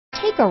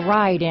Take a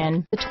ride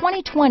in the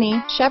 2020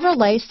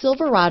 Chevrolet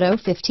Silverado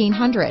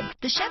 1500.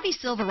 The Chevy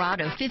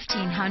Silverado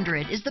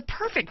 1500 is the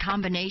perfect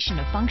combination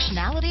of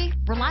functionality,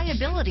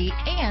 reliability,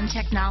 and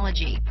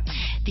technology.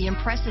 The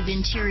impressive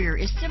interior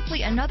is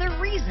simply another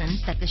reason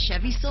that the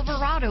Chevy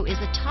Silverado is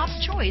a top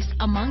choice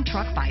among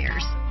truck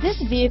buyers.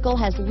 This vehicle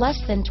has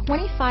less than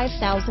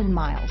 25,000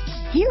 miles.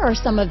 Here are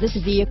some of this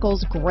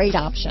vehicle's great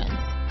options: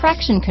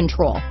 traction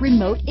control,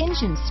 remote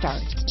engine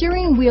start,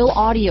 steering wheel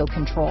audio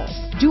controls,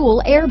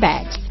 dual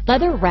airbags,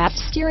 leather-wrapped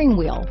steering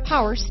wheel,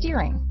 power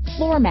steering,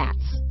 floor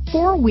mats,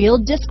 four-wheel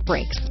disc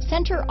brakes,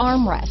 center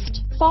armrest,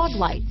 fog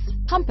lights,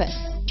 compass,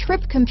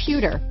 trip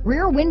computer,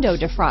 rear window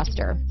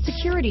defroster,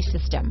 security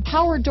system,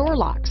 power door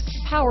locks,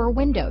 power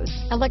windows,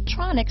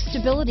 electronic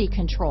stability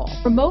control,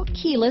 remote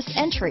keyless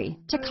entry,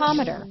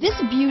 tachometer. This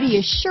beauty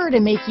is sure to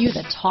make you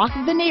the talk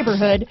of the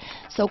neighborhood,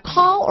 so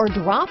call or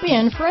drop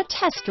in for a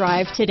test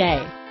drive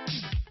today.